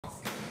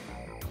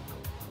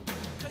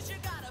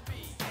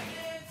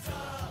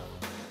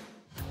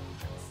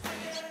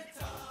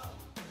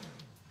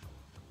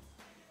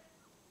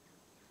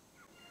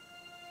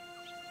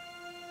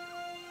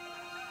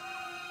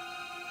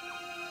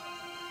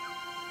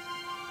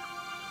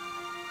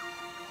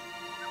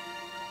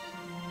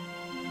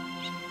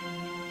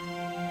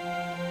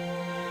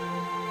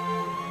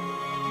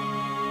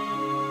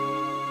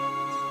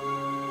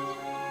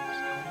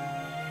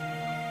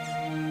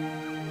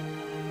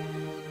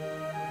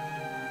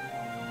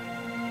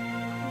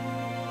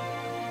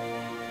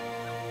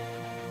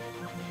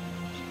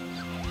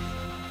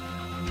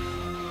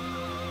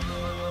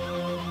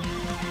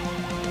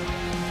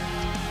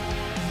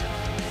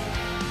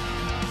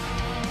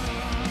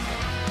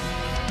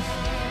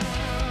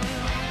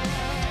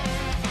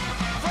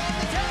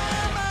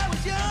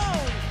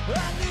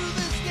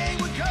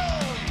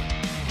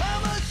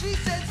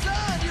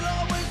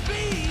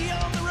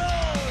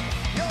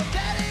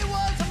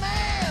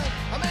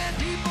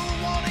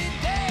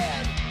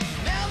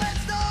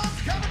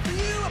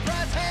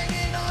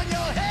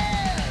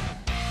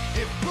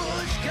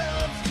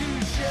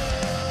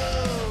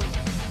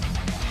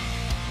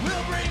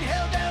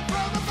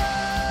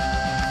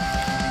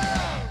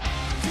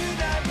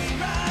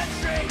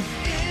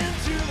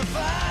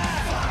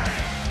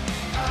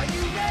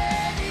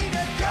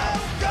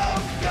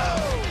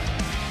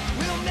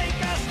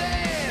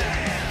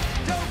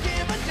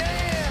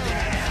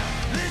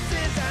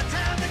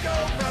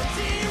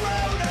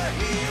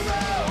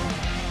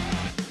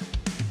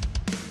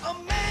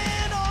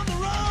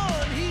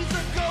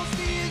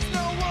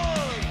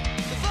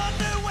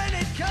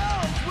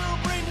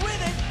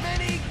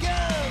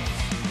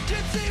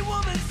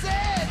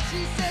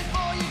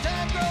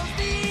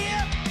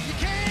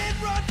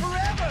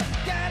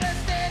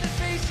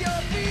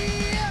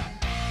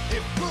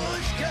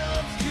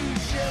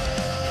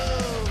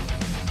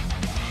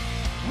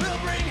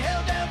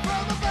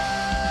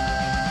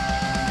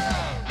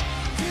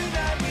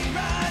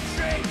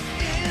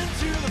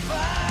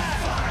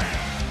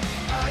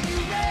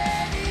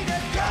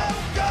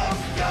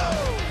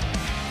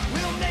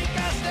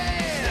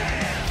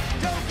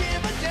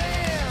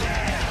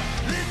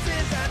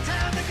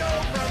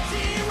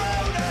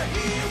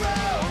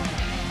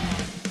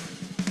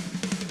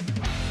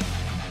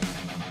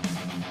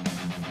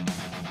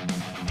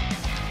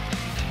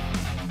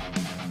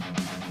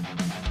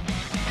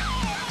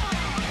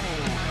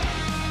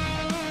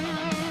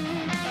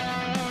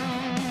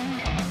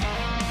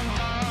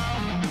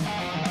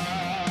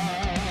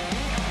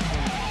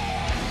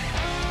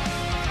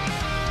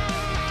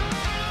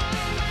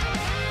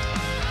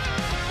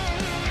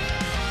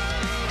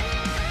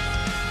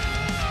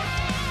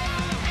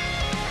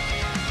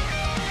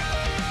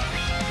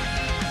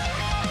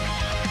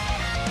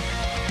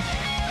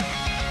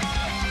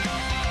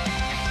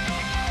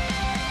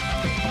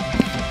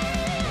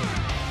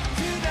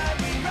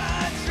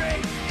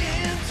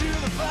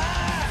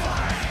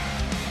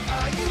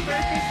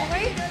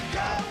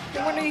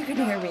you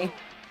can hear me.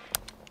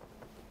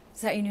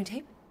 Is that your new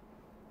tape?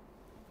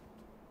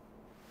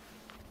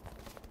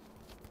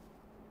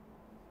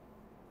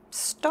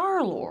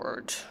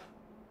 Star-Lord.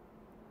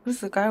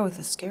 Who's the guy with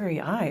the scary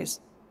eyes?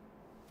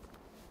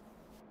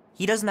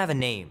 He doesn't have a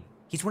name.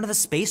 He's one of the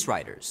Space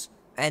Riders.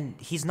 And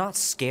he's not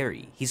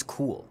scary. He's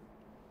cool.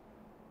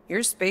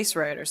 Your Space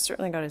Rider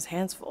certainly got his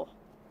hands full.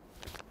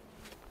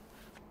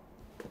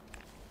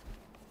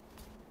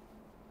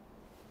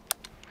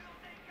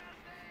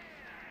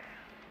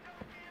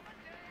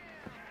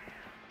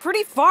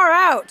 Pretty far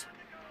out!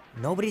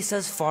 Nobody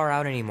says far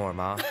out anymore,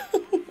 Ma.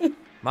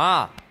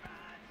 Ma!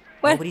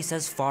 What? Nobody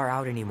says far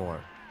out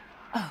anymore.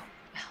 Oh,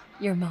 well,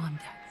 your mom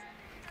does.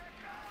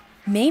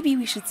 Maybe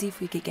we should see if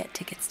we could get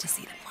tickets to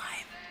see them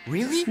live.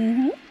 Really?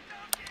 Mm-hmm.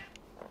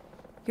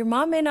 Your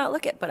mom may not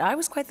look it, but I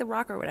was quite the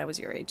rocker when I was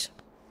your age.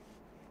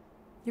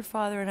 Your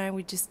father and I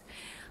would just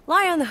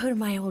lie on the hood of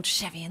my old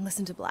Chevy and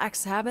listen to Black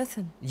Sabbath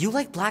and... You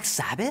like Black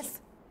Sabbath?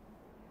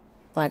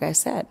 Like I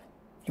said,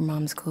 your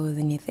mom's cooler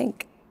than you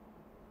think.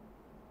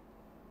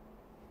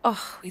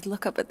 Oh, we'd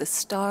look up at the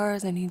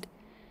stars and he'd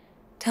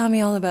tell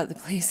me all about the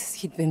places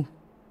he'd been.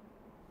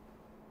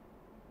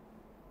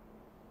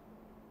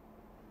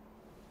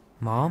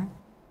 Mom?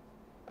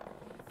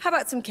 How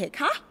about some cake,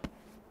 huh?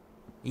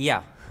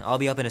 Yeah, I'll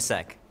be up in a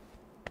sec.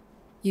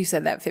 You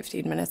said that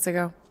 15 minutes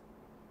ago.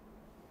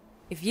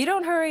 If you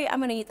don't hurry, I'm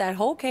gonna eat that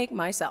whole cake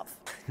myself.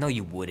 No,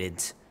 you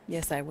wouldn't.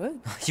 Yes, I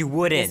would. You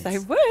wouldn't. Yes, I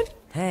would.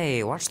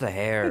 Hey, watch the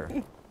hair.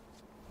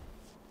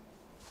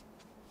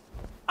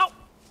 Oh!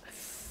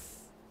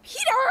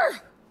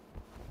 Peter!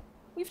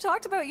 We've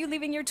talked about you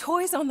leaving your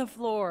toys on the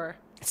floor.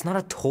 It's not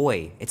a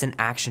toy. It's an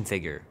action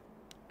figure.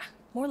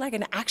 More like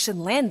an action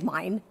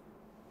landmine.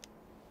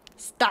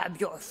 Stab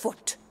your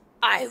foot.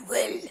 I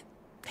will.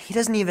 He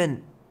doesn't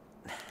even...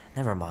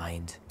 Never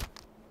mind.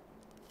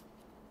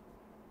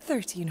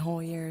 13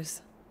 whole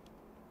years.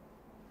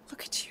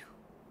 Look at you.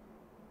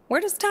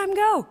 Where does time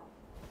go?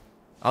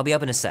 I'll be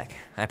up in a sec,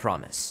 I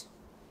promise.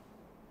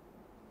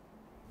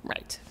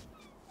 Right.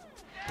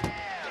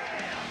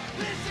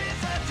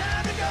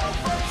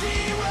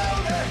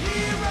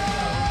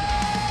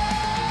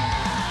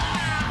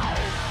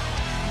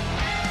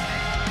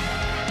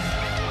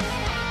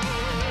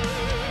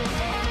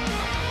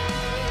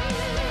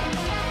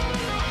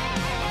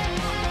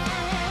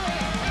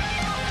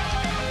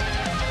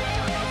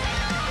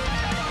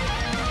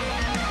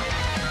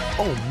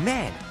 Oh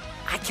man,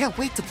 I can't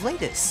wait to play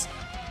this.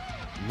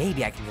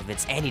 Maybe I can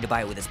convince Annie to buy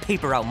it with his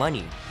paper route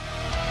money.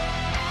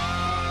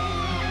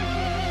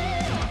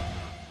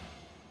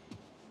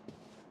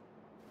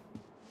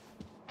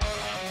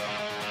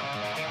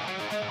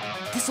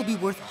 This'll be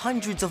worth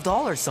hundreds of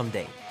dollars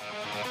someday.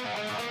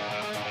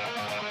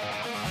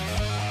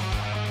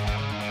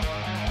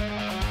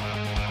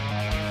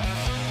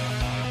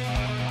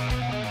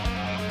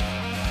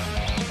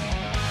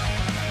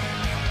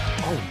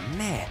 Oh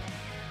man,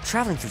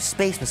 traveling through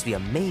space must be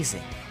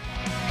amazing.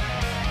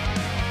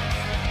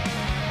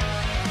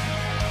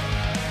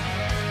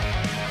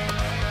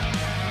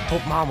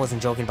 Hope Mom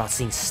wasn't joking about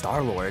seeing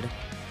Star-Lord.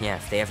 Yeah,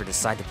 if they ever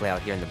decide to play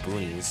out here in the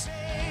boonies.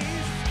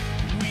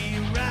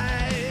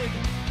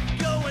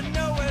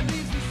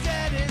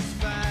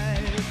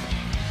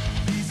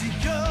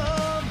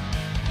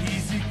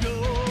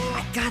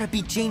 I gotta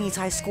beat Janie's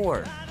high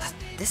score.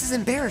 This is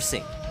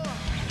embarrassing.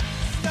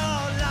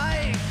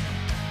 Starlight,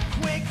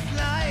 quick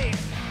flight.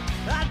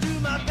 I do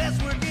my best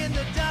work in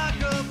the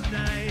dark of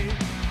night.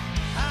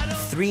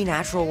 3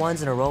 natural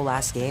ones in a row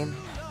last game.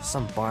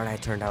 Some bard I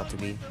turned out to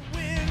be.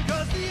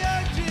 Cause the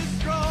urge is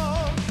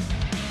strong.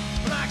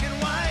 Black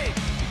and white,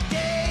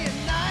 day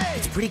and night.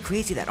 It's pretty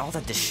crazy that all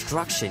that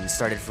destruction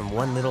started from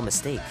one little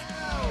mistake.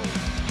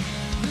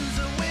 Who's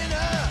a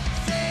winner,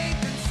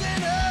 saint and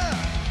sinner?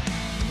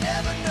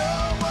 Never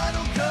know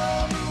what'll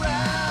come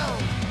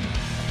around.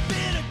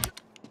 Been a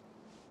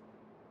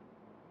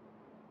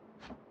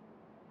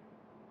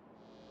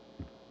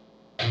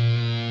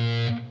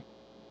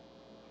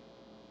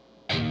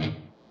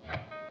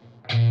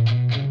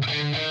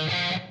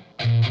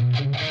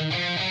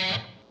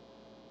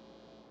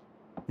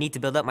Need to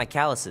build up my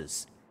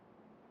calluses.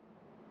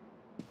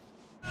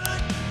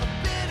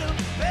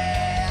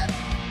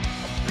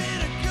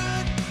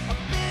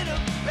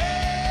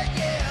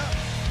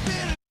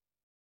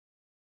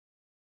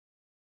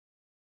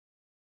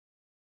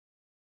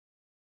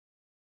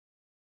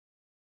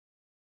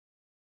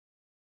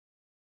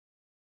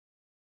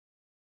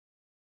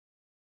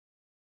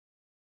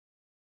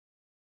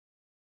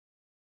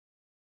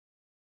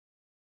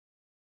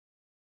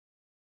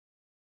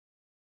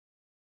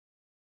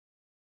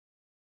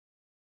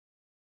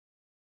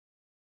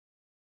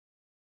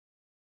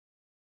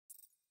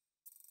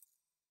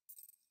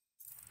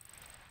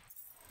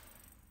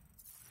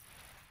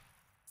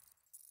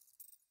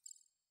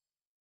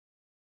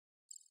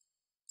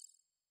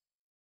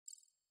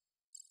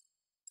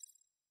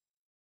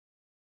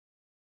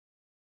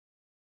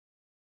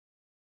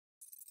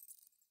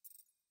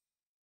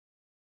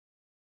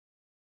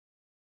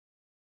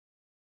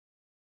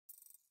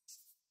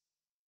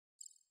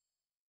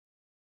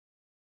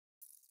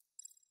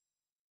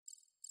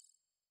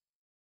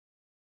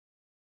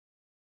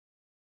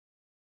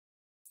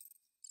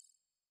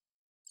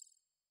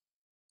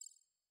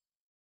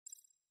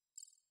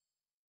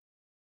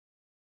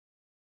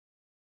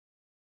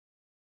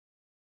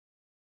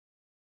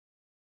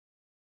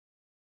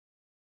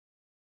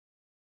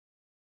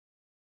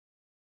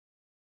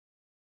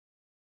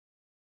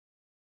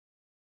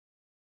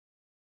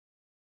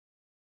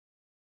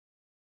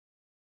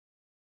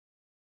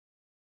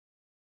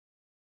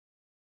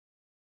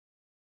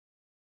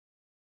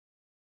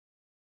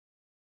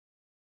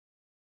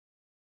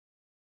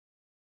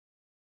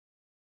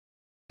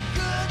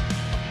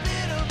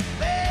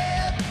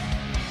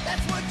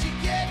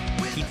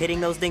 hitting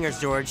those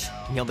dingers, George.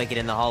 You'll make it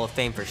in the Hall of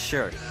Fame for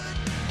sure. A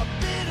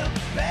bit of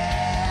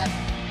bad,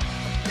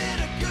 a bit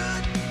of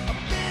good, a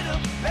bit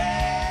of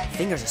bad.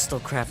 Fingers are still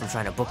cramped from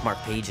trying to bookmark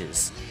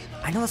pages.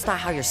 I know it's not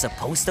how you're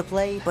supposed to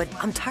play, but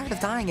I'm tired of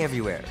dying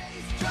everywhere.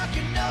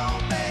 Trucking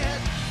nomad.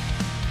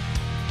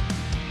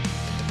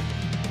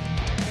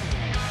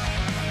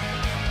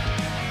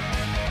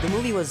 The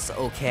movie was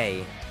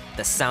okay.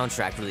 The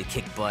soundtrack really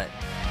kicked butt.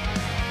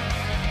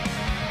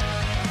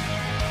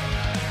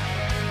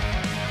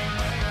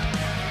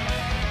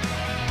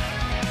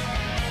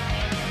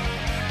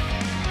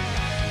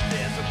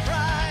 There's a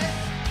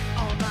price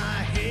on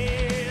my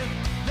head.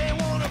 They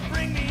wanna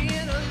bring me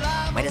in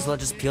alive. Might as well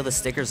just peel the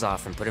stickers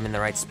off and put them in the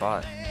right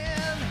spot.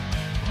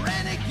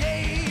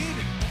 Renegade.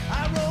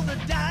 I roll the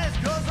dice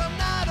 'cause I'm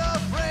not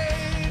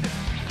afraid.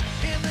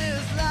 In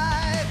this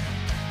life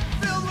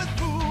filled with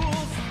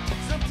fools,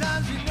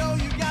 sometimes you know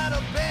you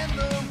gotta bend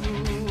the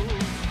rules.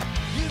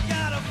 You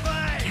gotta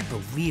fight Can't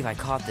believe I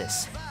caught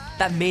this.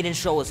 That maiden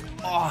show was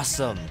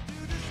awesome.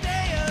 to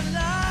stay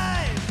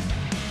alive.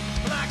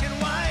 Black and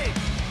white,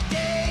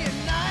 day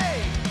and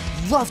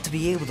night. Love to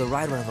be able to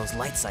ride one of those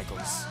light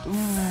cycles.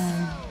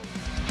 Ooh.